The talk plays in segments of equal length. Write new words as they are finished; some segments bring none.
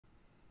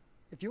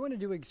If you want to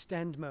do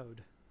extend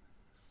mode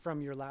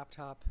from your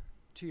laptop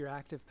to your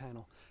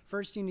ActivPanel,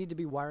 first you need to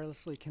be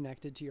wirelessly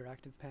connected to your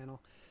ActivPanel.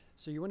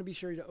 So you want to be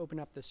sure to open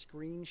up the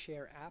Screen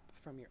Share app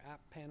from your app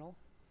panel.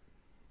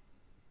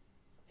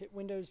 Hit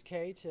Windows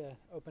K to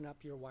open up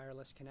your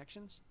wireless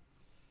connections.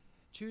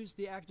 Choose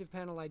the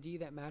ActivPanel ID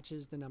that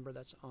matches the number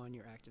that's on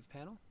your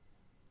ActivPanel.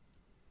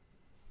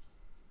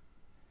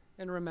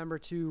 And remember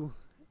to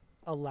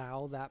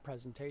allow that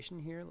presentation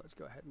here. Let's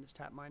go ahead and just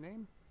tap my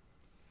name.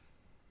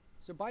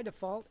 So by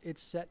default,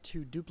 it's set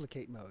to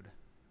duplicate mode,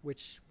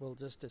 which will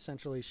just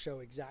essentially show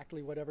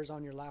exactly whatever's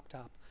on your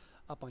laptop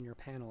up on your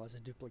panel as a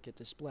duplicate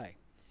display.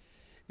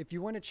 If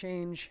you want to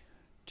change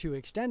to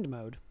extend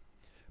mode,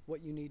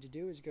 what you need to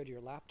do is go to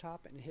your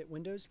laptop and hit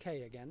Windows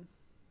K again.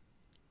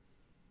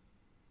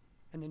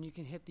 And then you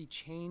can hit the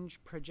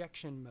change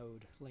projection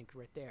mode link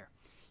right there.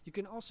 You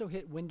can also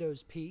hit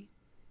Windows P,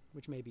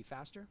 which may be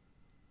faster.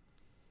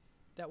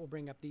 That will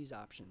bring up these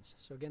options.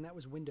 So again, that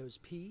was Windows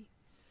P.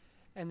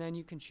 And then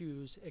you can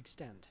choose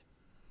extend.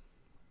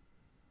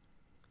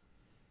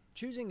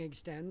 Choosing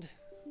extend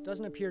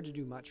doesn't appear to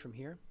do much from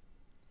here.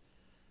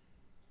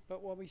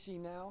 But what we see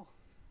now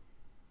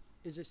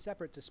is a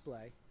separate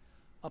display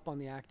up on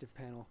the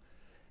ActivPanel.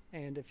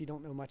 And if you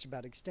don't know much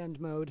about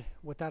extend mode,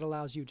 what that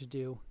allows you to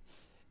do,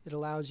 it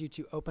allows you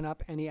to open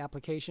up any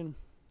application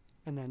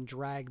and then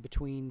drag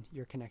between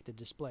your connected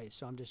displays.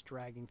 So I'm just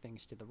dragging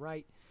things to the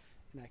right,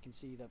 and I can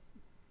see the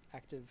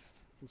Active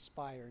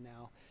Inspire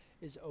now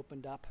is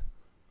opened up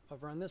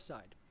over on this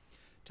side.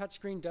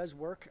 Touchscreen does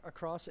work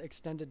across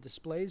extended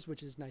displays,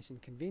 which is nice and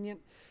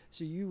convenient.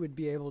 So you would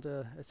be able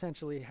to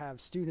essentially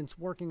have students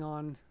working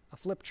on a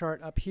flip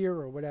chart up here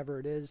or whatever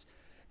it is,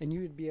 and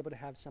you would be able to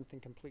have something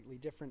completely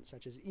different,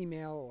 such as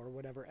email or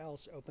whatever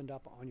else, opened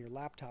up on your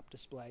laptop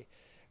display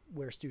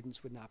where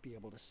students would not be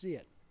able to see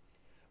it.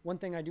 One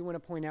thing I do want to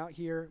point out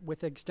here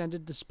with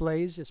extended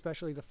displays,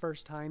 especially the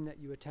first time that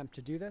you attempt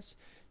to do this,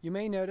 you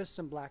may notice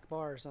some black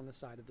bars on the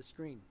side of the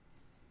screen.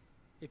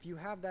 If you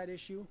have that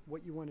issue,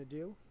 what you want to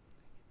do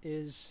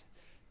is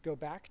go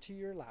back to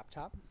your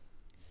laptop,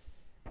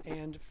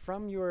 and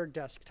from your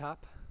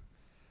desktop,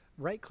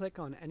 right-click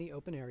on any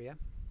open area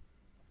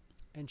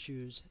and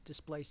choose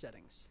Display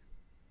Settings.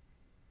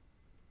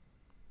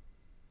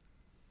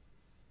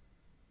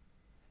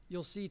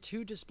 You'll see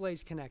two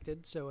displays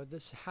connected, so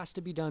this has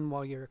to be done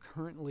while you're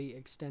currently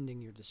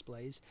extending your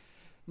displays.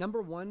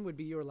 Number one would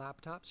be your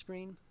laptop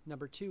screen.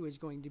 Number two is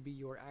going to be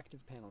your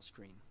ActivPanel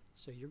screen.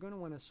 So you're going to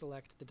want to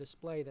select the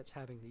display that's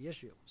having the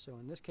issue. So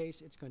in this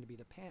case, it's going to be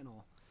the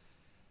panel.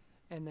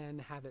 And then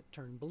have it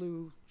turn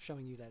blue,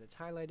 showing you that it's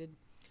highlighted.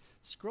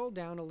 Scroll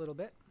down a little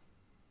bit,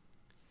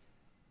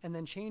 and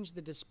then change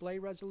the display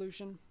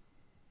resolution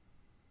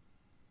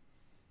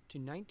to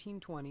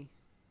 1920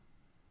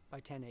 by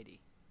 1080.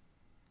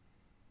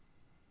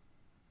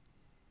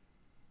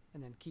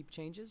 And then keep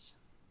changes.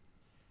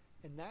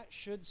 And that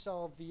should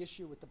solve the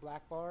issue with the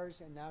black bars,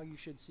 and now you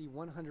should see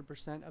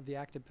 100% of the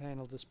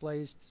ActivPanel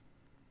displays,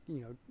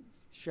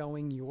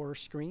 showing your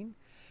screen,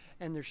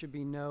 and there should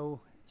be no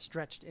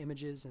stretched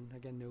images and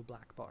again no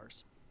black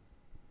bars.